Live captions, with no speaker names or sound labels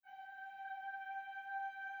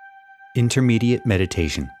Intermediate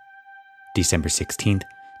Meditation, December 16th,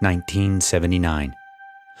 1979.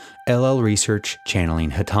 LL Research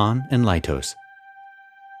channeling Hatonn and Laitos.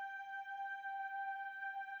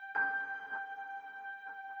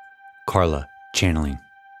 Carla channeling.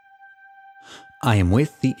 I am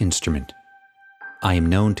with the instrument. I am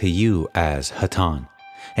known to you as Hatonn,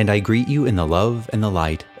 and I greet you in the love and the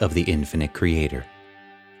light of the infinite Creator.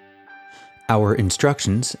 Our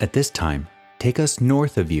instructions at this time take us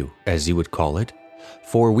north of you, as you would call it,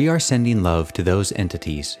 for we are sending love to those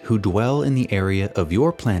entities who dwell in the area of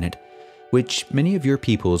your planet, which many of your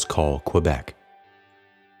peoples call Quebec.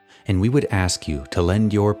 And we would ask you to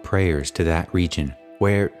lend your prayers to that region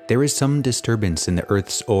where there is some disturbance in the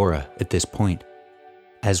Earth's aura at this point,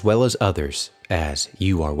 as well as others, as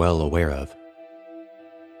you are well aware of.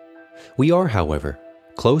 We are, however,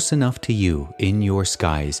 close enough to you in your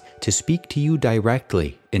skies to speak to you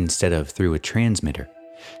directly instead of through a transmitter,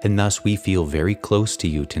 and thus we feel very close to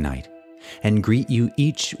you tonight, and greet you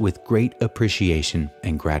each with great appreciation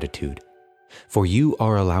and gratitude, for you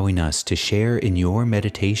are allowing us to share in your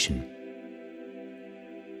meditation.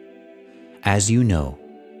 As you know,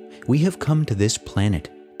 we have come to this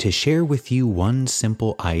planet to share with you one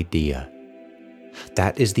simple idea.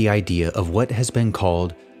 That is the idea of what has been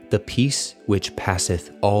called the peace which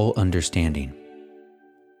passeth all understanding.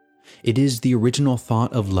 It is the original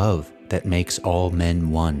thought of love that makes all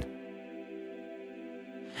men one.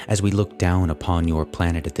 As we look down upon your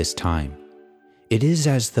planet at this time, it is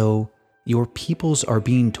as though your peoples are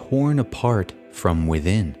being torn apart from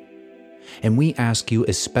within. And we ask you,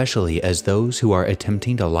 especially as those who are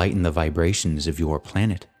attempting to lighten the vibrations of your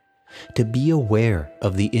planet, to be aware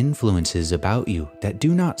of the influences about you that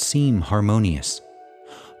do not seem harmonious,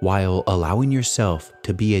 while allowing yourself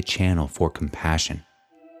to be a channel for compassion.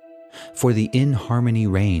 For the inharmony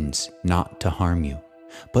reigns not to harm you,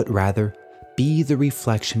 but rather be the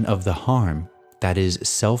reflection of the harm that is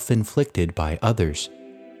self-inflicted by others.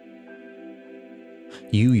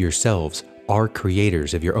 You yourselves are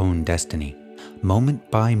creators of your own destiny, moment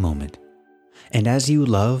by moment, and as you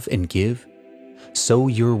love and give, so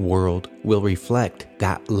your world will reflect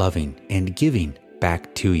that loving and giving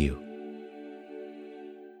back to you.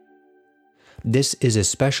 This is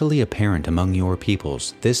especially apparent among your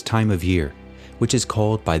peoples this time of year, which is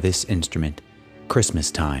called by this instrument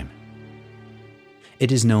Christmas time.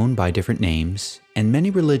 It is known by different names, and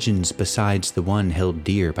many religions besides the one held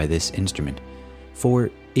dear by this instrument,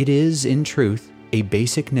 for it is, in truth, a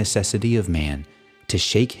basic necessity of man to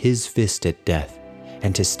shake his fist at death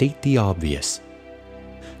and to state the obvious,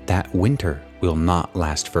 that winter will not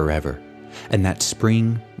last forever, and that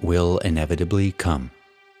spring will inevitably come.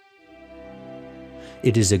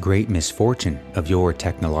 It is a great misfortune of your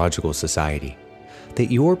technological society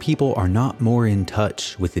that your people are not more in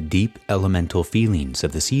touch with the deep elemental feelings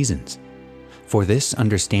of the seasons, for this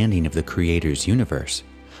understanding of the Creator's universe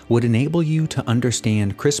would enable you to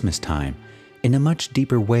understand Christmas time in a much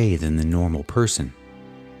deeper way than the normal person,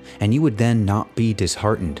 and you would then not be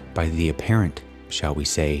disheartened by the apparent, shall we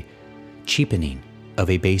say, cheapening of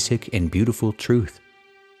a basic and beautiful truth,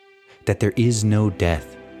 that there is no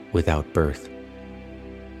death without birth.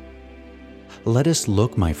 Let us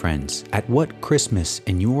look, my friends, at what Christmas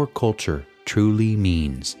in your culture truly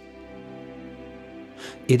means.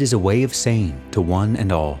 It is a way of saying to one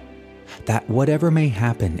and all that whatever may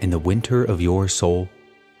happen in the winter of your soul,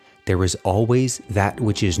 there is always that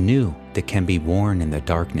which is new that can be worn in the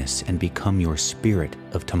darkness and become your spirit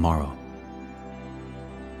of tomorrow.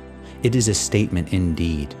 It is a statement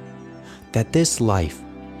indeed that this life,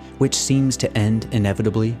 which seems to end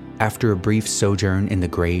inevitably after a brief sojourn in the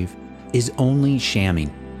grave, is only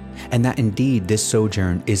shamming, and that indeed this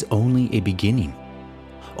sojourn is only a beginning,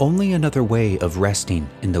 only another way of resting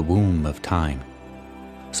in the womb of time,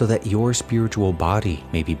 so that your spiritual body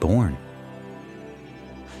may be born.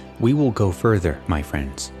 We will go further, my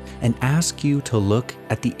friends, and ask you to look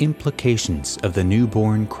at the implications of the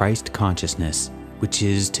newborn Christ consciousness, which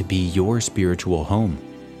is to be your spiritual home.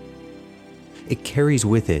 It carries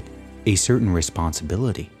with it a certain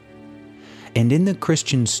responsibility. And in the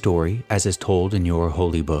Christian story, as is told in your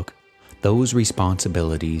holy book, those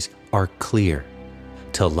responsibilities are clear: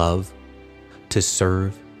 to love, to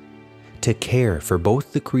serve, to care for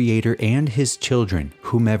both the Creator and His children,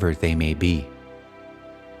 whomever they may be.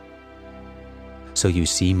 So you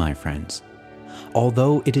see, my friends,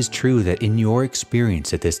 although it is true that in your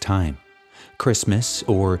experience at this time, Christmas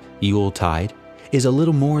or Yuletide is a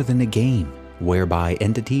little more than a game whereby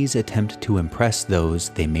entities attempt to impress those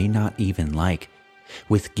they may not even like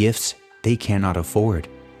with gifts they cannot afford,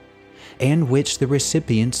 and which the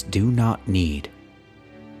recipients do not need.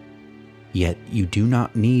 Yet you do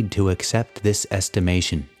not need to accept this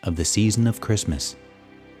estimation of the season of Christmas.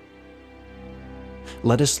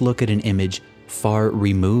 Let us look at an image far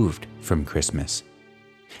removed from Christmas,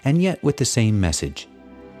 and yet with the same message.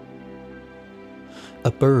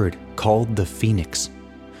 A bird called the phoenix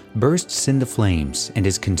bursts into flames and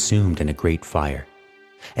is consumed in a great fire,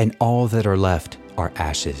 and all that are left are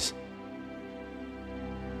ashes.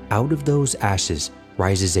 Out of those ashes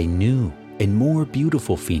rises a new and more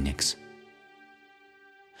beautiful phoenix.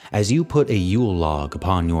 As you put a Yule log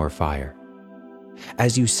upon your fire,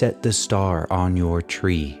 as you set the star on your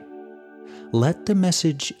tree, let the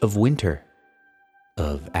message of winter,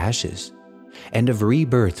 of ashes, and of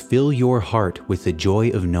rebirth fill your heart with the joy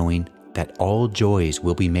of knowing that all joys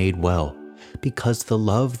will be made well, because the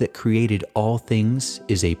love that created all things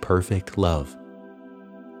is a perfect love.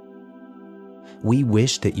 We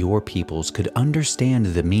wish that your peoples could understand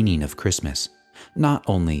the meaning of Christmas, not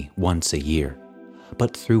only once a year,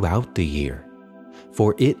 but throughout the year,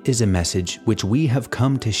 for it is a message which we have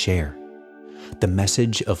come to share, the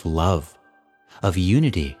message of love, of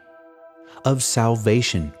unity, of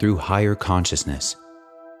salvation through higher consciousness.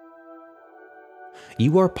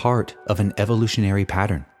 You are part of an evolutionary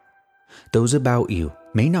pattern. Those about you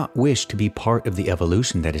may not wish to be part of the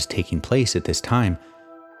evolution that is taking place at this time.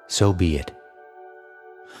 So be it.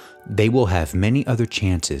 They will have many other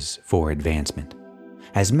chances for advancement,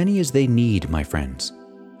 as many as they need, my friends,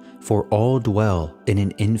 for all dwell in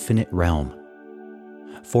an infinite realm,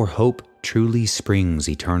 for hope truly springs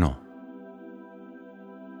eternal.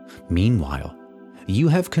 Meanwhile, you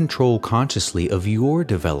have control consciously of your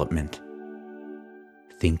development.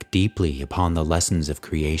 Think deeply upon the lessons of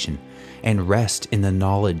creation and rest in the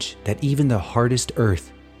knowledge that even the hardest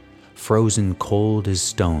earth, frozen cold as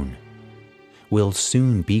stone, will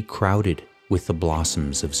soon be crowded with the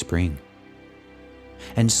blossoms of spring.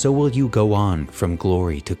 And so will you go on from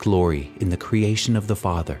glory to glory in the creation of the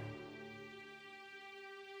Father.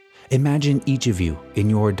 Imagine each of you in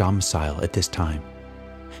your domicile at this time,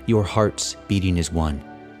 your hearts beating as one,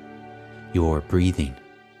 your breathing,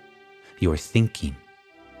 your thinking,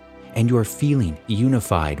 and your feeling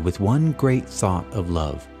unified with one great thought of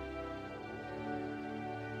love.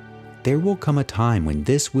 There will come a time when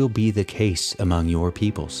this will be the case among your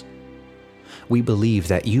peoples. We believe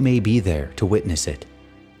that you may be there to witness it,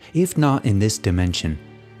 if not in this dimension,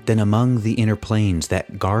 then among the inner planes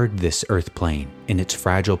that guard this earth plane in its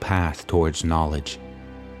fragile path towards knowledge.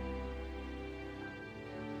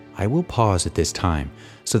 I will pause at this time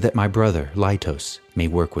so that my brother Laitos may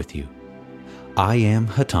work with you. I am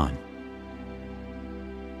Hatonn.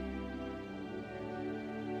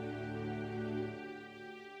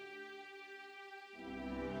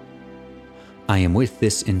 I am with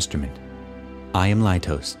this instrument. I am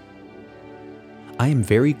Laitos. I am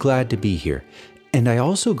very glad to be here, and I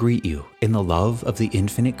also greet you in the love of the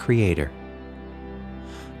infinite Creator.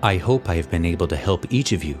 I hope I have been able to help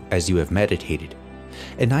each of you as you have meditated,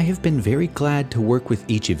 and I have been very glad to work with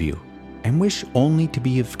each of you and wish only to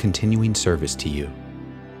be of continuing service to you.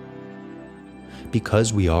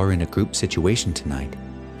 Because we are in a group situation tonight,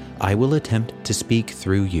 I will attempt to speak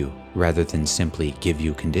through you rather than simply give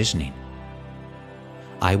you conditioning.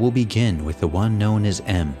 I will begin with the one known as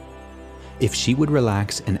M. If she would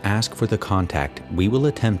relax and ask for the contact, we will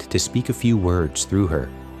attempt to speak a few words through her.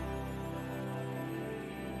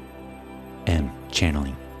 M.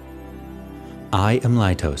 Channeling. I am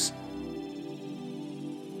Laitos.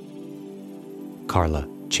 Carla.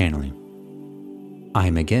 Channeling. I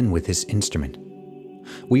am again with this instrument.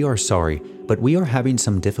 We are sorry, but we are having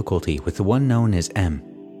some difficulty with the one known as M,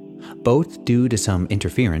 both due to some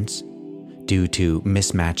interference, due to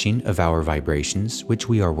mismatching of our vibrations, which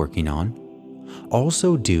we are working on,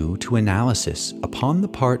 also due to analysis upon the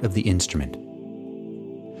part of the instrument.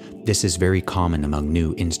 This is very common among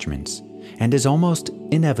new instruments, and is almost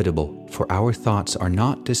inevitable, for our thoughts are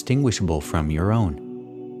not distinguishable from your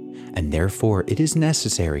own, and therefore it is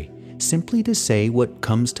necessary simply to say what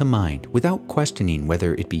comes to mind without questioning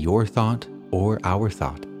whether it be your thought or our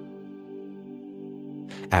thought.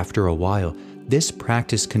 After a while, this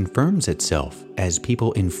practice confirms itself as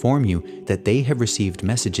people inform you that they have received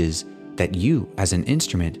messages that you, as an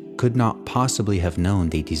instrument, could not possibly have known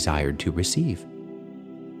they desired to receive.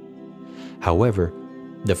 However,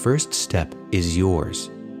 the first step is yours,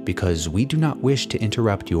 because we do not wish to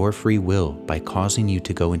interrupt your free will by causing you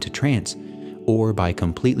to go into trance or by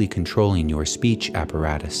completely controlling your speech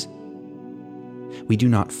apparatus. We do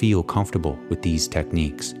not feel comfortable with these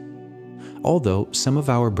techniques, although some of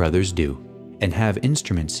our brothers do and have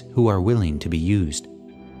instruments who are willing to be used.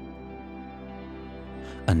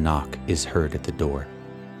 A knock is heard at the door.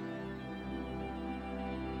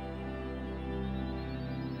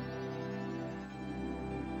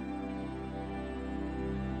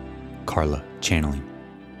 Carla, channeling.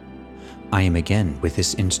 I am again with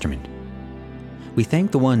this instrument. We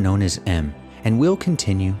thank the one known as M and will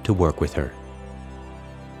continue to work with her.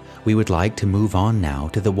 We would like to move on now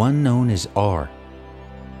to the one known as R.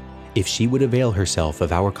 If she would avail herself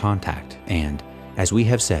of our contact and, as we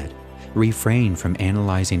have said, refrain from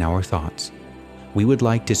analyzing our thoughts, we would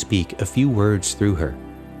like to speak a few words through her.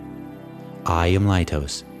 I am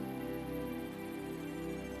Laitos.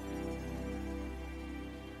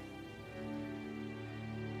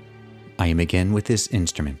 I am again with this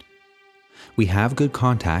instrument. We have good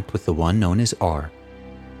contact with the one known as R.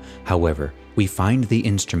 However, we find the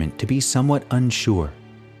instrument to be somewhat unsure,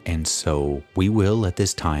 and so we will, at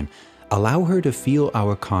this time, allow her to feel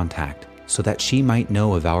our contact so that she might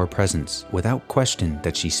know of our presence without question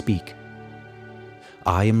that she speak.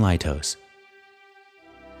 I am Laitos.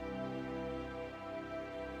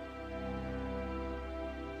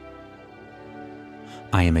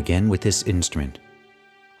 I am again with this instrument.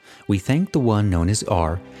 We thank the one known as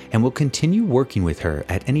R and will continue working with her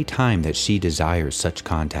at any time that she desires such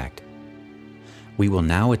contact. We will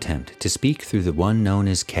now attempt to speak through the one known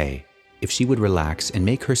as K if she would relax and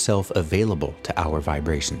make herself available to our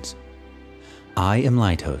vibrations. I am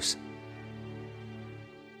Laitos.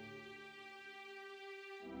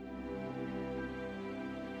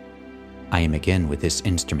 I am again with this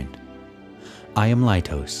instrument. I am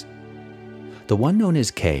Laitos. The one known as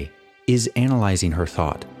K is analyzing her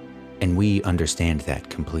thought, and we understand that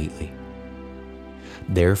completely.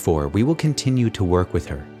 Therefore, we will continue to work with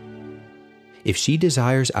her. If she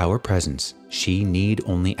desires our presence, she need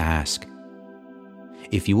only ask.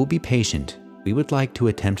 If you will be patient, we would like to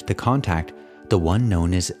attempt to contact the one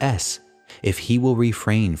known as S, if he will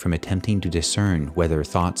refrain from attempting to discern whether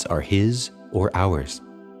thoughts are his or ours.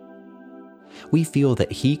 We feel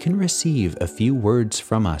that he can receive a few words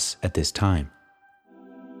from us at this time.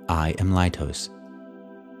 I am Laitos.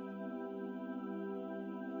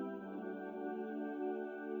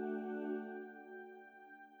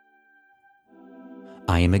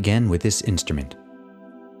 I am again with this instrument.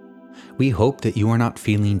 We hope that you are not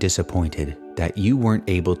feeling disappointed that you weren't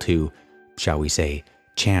able to, shall we say,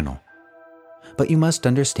 channel. But you must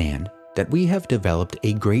understand that we have developed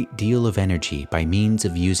a great deal of energy by means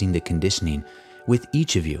of using the conditioning with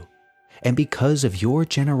each of you, and because of your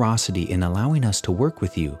generosity in allowing us to work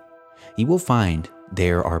with you, you will find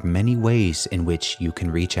there are many ways in which you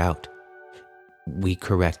can reach out. We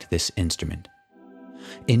correct this instrument,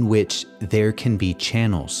 in which there can be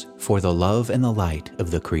channels for the love and the light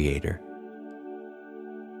of the Creator.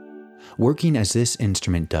 Working as this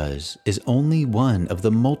instrument does is only one of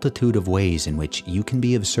the multitude of ways in which you can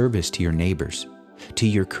be of service to your neighbors, to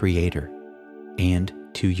your Creator, and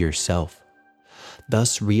to yourself,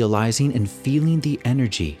 thus realizing and feeling the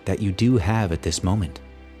energy that you do have at this moment.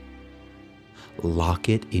 Lock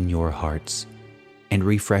it in your hearts and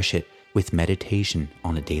refresh it with meditation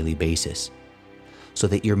on a daily basis, so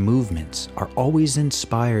that your movements are always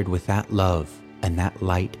inspired with that love and that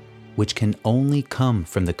light which can only come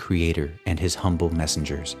from the Creator and His humble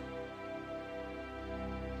messengers.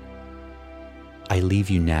 I leave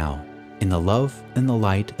you now in the love and the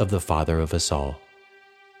light of the Father of us all.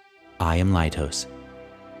 I am Laitos.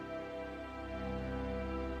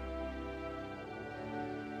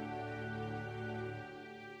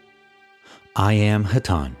 I am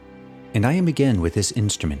Hatonn, and I am again with this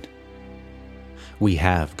instrument. We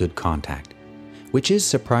have good contact, which is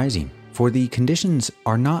surprising, for the conditions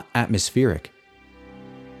are not atmospheric.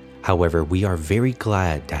 However, we are very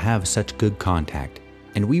glad to have such good contact,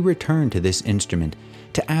 and we return to this instrument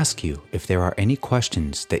to ask you if there are any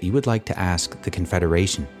questions that you would like to ask the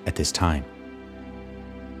Confederation at this time.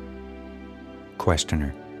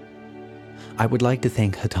 Questioner: I would like to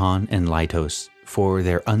thank Hatonn and Laitos for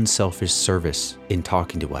their unselfish service in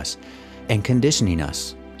talking to us and conditioning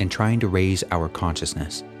us and trying to raise our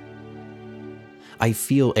consciousness. I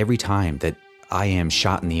feel every time that I am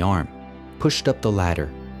shot in the arm, pushed up the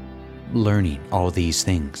ladder, learning all these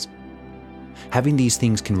things. Having these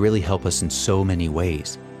things can really help us in so many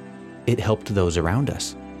ways. It helped those around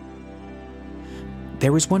us.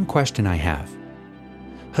 There is one question I have.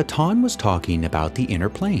 Hatonn was talking about the inner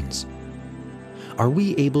planes. Are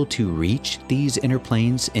we able to reach these inner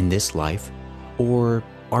planes in this life, or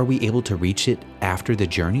are we able to reach it after the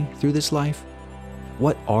journey through this life?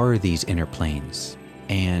 What are these inner planes,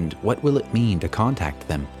 and what will it mean to contact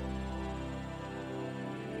them?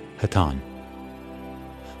 Hatonn: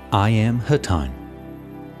 I am Hatonn.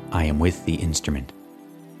 I am with the instrument.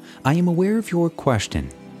 I am aware of your question.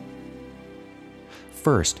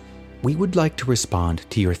 First, we would like to respond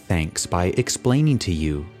to your thanks by explaining to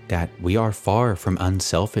you that we are far from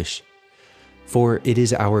unselfish For it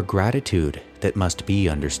is our gratitude that must be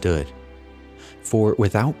understood. For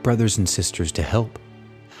without brothers and sisters to help,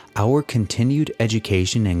 our continued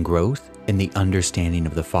education and growth in the understanding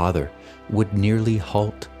of the Father would nearly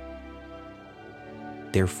halt.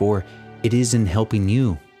 Therefore, it is in helping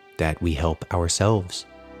you that we help ourselves.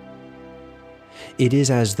 It is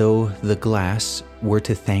as though the glass were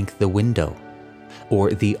to thank the window,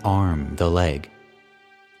 or the arm the leg,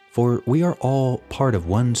 for we are all part of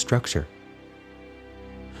one structure.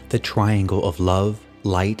 The triangle of love,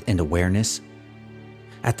 light, and awareness,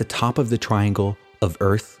 at the top of the triangle of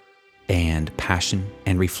earth and passion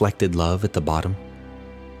and reflected love at the bottom.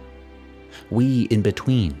 We in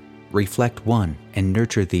between reflect one and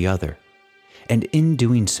nurture the other, and in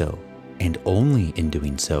doing so, and only in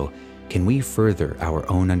doing so, can we further our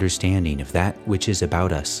own understanding of that which is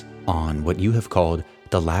about us on what you have called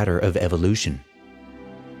the ladder of evolution.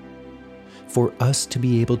 For us to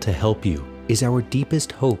be able to help you is our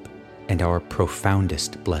deepest hope and our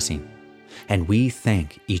profoundest blessing, and we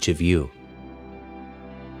thank each of you.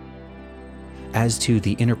 As to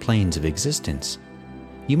the inner planes of existence,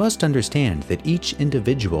 you must understand that each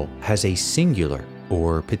individual has a singular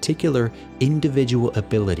or particular individual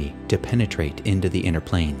ability to penetrate into the inner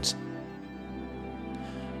planes.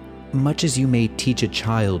 Much as you may teach a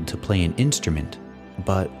child to play an instrument,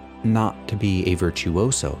 but not to be a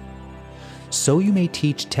virtuoso, so you may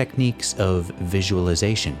teach techniques of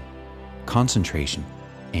visualization, concentration,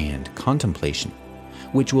 and contemplation,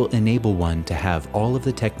 which will enable one to have all of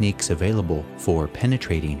the techniques available for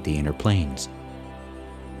penetrating the inner planes.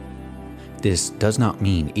 This does not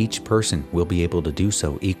mean each person will be able to do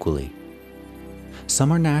so equally.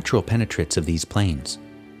 Some are natural penetrates of these planes.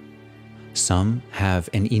 Some have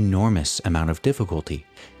an enormous amount of difficulty,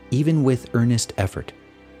 even with earnest effort.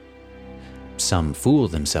 Some fool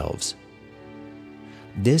themselves.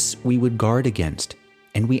 This we would guard against,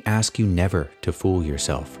 and we ask you never to fool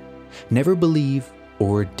yourself, never believe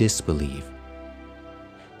or disbelieve.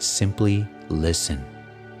 Simply listen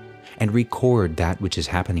and record that which is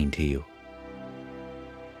happening to you.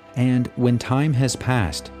 And when time has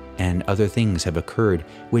passed and other things have occurred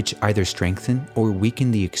which either strengthen or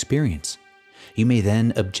weaken the experience, you may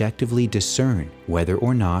then objectively discern whether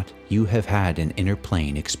or not you have had an inner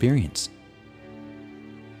plane experience.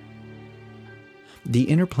 The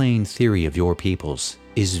inner plane theory of your peoples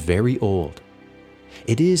is very old.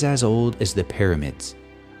 It is as old as the pyramids,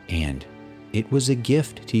 and it was a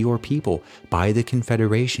gift to your people by the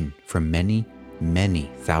Confederation from many,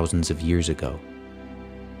 many thousands of years ago.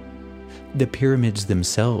 The pyramids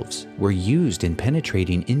themselves were used in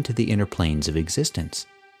penetrating into the inner planes of existence.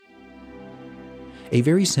 A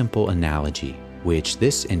very simple analogy, which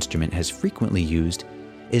this instrument has frequently used,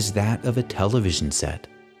 is that of a television set.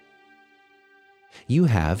 You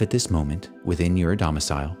have at this moment, within your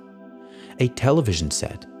domicile, a television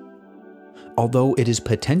set. Although it is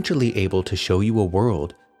potentially able to show you a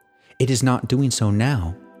world, it is not doing so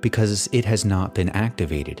now because it has not been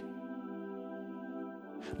activated.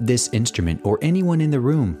 This instrument or anyone in the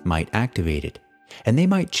room might activate it, and they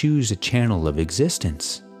might choose a channel of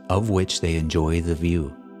existence of which they enjoy the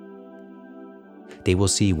view. They will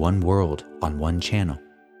see one world on one channel,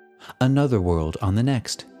 another world on the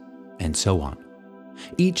next, and so on.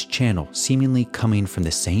 Each channel seemingly coming from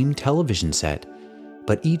the same television set,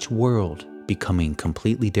 but each world becoming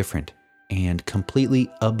completely different and completely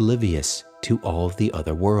oblivious to all of the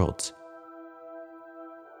other worlds.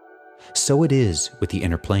 So it is with the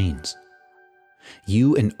inner planes.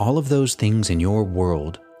 You and all of those things in your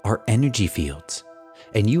world are energy fields,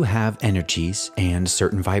 and you have energies and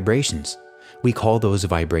certain vibrations. We call those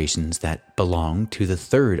vibrations that belong to the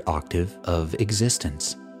third octave of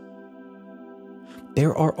existence.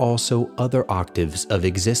 There are also other octaves of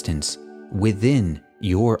existence within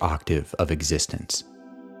your octave of existence.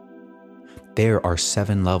 There are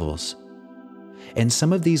 7 levels, and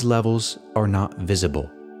some of these levels are not visible,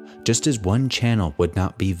 just as one channel would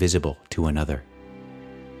not be visible to another.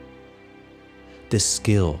 The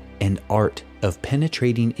skill and art of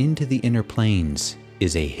penetrating into the inner planes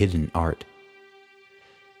is a hidden art.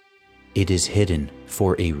 It is hidden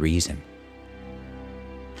for a reason.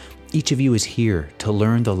 Each of you is here to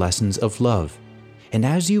learn the lessons of love, and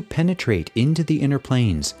as you penetrate into the inner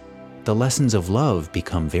planes, the lessons of love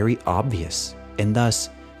become very obvious, and thus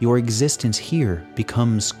your existence here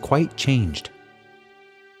becomes quite changed.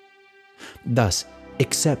 Thus,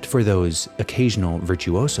 except for those occasional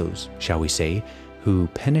virtuosos, shall we say, who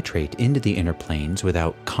penetrate into the inner planes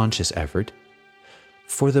without conscious effort,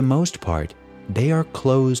 for the most part, they are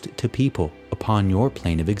closed to people upon your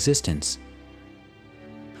plane of existence.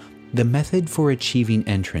 The method for achieving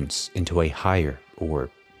entrance into a higher, or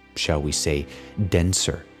shall we say,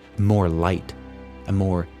 denser, more light, and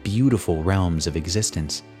more beautiful realms of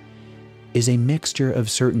existence is a mixture of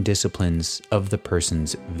certain disciplines of the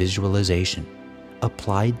person's visualization,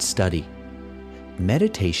 applied study,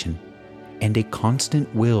 meditation, and a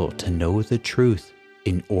constant will to know the truth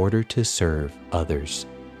in order to serve others.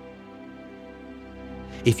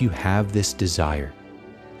 If you have this desire,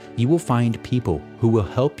 you will find people who will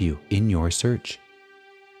help you in your search.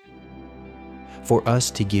 For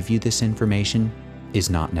us to give you this information is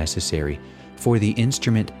not necessary, for the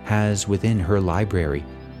instrument has within her library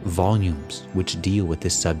volumes which deal with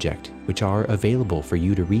this subject, which are available for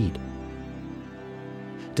you to read.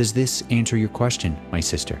 Does this answer your question, my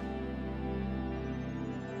sister?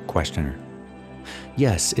 Questioner: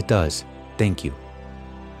 Yes, it does. Thank you.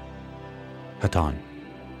 Hatonn: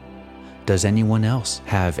 Does anyone else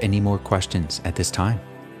have any more questions at this time?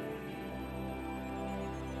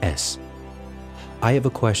 S: I have a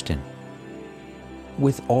question.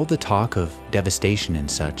 With all the talk of devastation and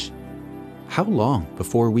such, how long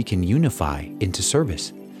before we can unify into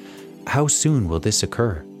service? How soon will this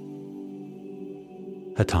occur?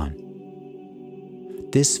 Hatonn: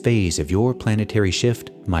 This phase of your planetary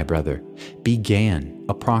shift, my brother, began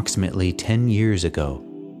approximately 10 years ago.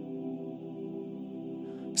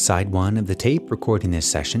 Side 1 of the tape recording this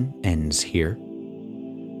session ends here.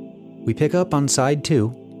 We pick up on side 2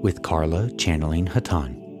 with Carla channeling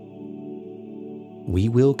Hatonn. We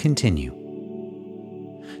will continue.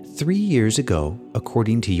 3 years ago,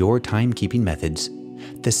 according to your timekeeping methods,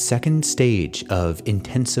 the second stage of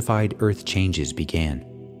intensified Earth changes began.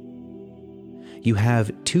 You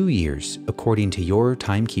have 2 years, according to your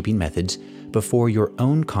timekeeping methods, before your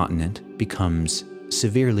own continent becomes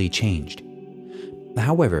severely changed.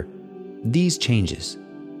 However, these changes,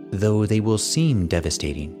 though they will seem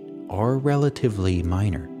devastating, are relatively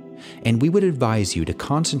minor, and we would advise you to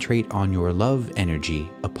concentrate on your love energy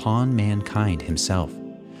upon mankind himself,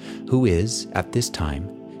 who is, at this time,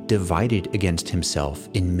 divided against himself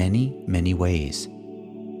in many, many ways.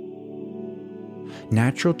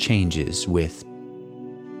 Natural changes with,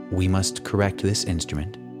 we must correct this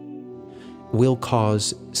instrument, will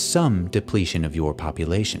cause some depletion of your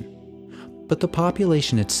population, but the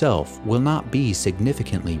population itself will not be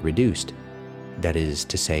significantly reduced. That is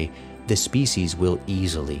to say, the species will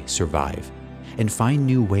easily survive and find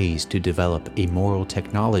new ways to develop a moral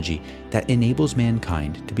technology that enables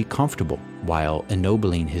mankind to be comfortable while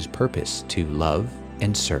ennobling his purpose to love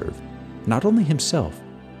and serve not only himself,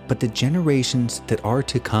 but the generations that are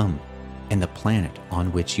to come and the planet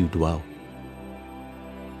on which you dwell.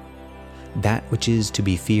 That which is to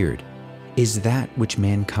be feared is that which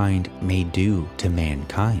mankind may do to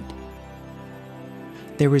mankind.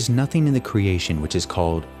 There is nothing in the creation which is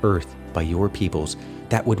called Earth by your peoples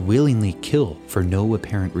that would willingly kill for no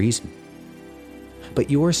apparent reason. But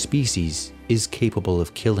your species is capable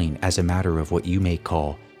of killing as a matter of what you may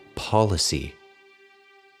call policy.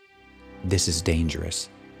 This is dangerous,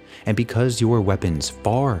 and because your weapons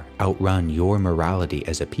far outrun your morality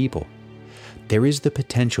as a people, there is the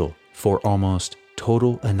potential for almost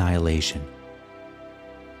total annihilation.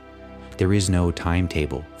 There is no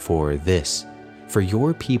timetable for this, for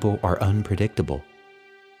your people are unpredictable.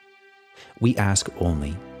 We ask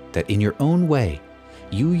only that in your own way,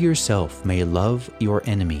 you yourself may love your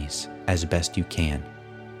enemies as best you can.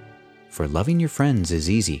 For loving your friends is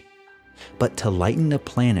easy, but to lighten a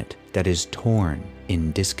planet that is torn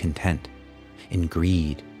in discontent, in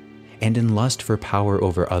greed, and in lust for power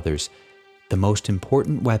over others, the most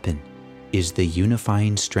important weapon is the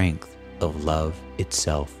unifying strength of love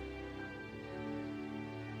itself.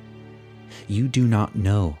 You do not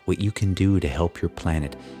know what you can do to help your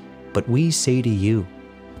planet, but we say to you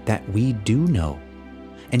that we do know,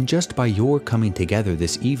 and just by your coming together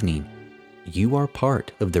this evening, you are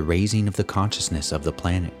part of the raising of the consciousness of the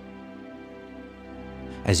planet.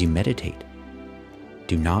 As you meditate,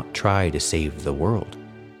 do not try to save the world,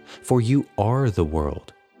 for you are the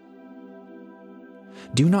world.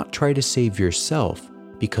 Do not try to save yourself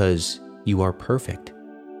because you are perfect.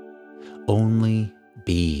 Only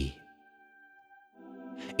be.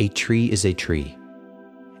 A tree is a tree.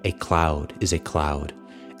 A cloud is a cloud,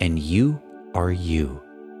 and you are you.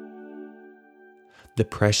 The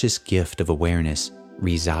precious gift of awareness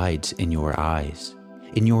resides in your eyes,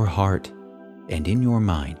 in your heart, and in your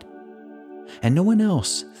mind, and no one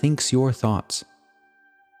else thinks your thoughts.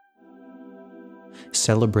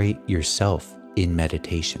 Celebrate yourself in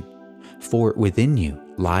meditation, for within you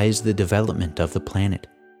lies the development of the planet,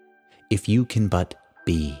 if you can but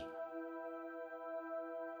be.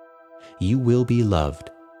 You will be loved,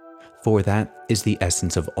 for that is the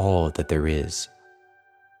essence of all that there is.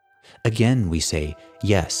 Again we say,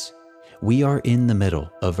 yes, we are in the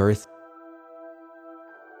middle of Earth.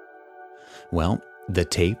 Well, the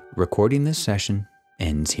tape recording this session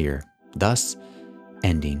ends here, thus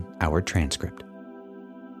ending our transcript.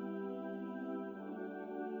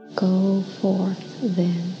 Go forth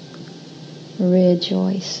then,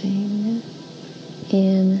 rejoicing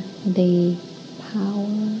in the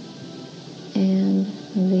power and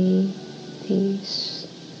the peace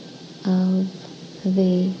of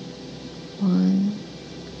the one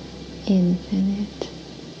infinite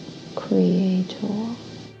Creator.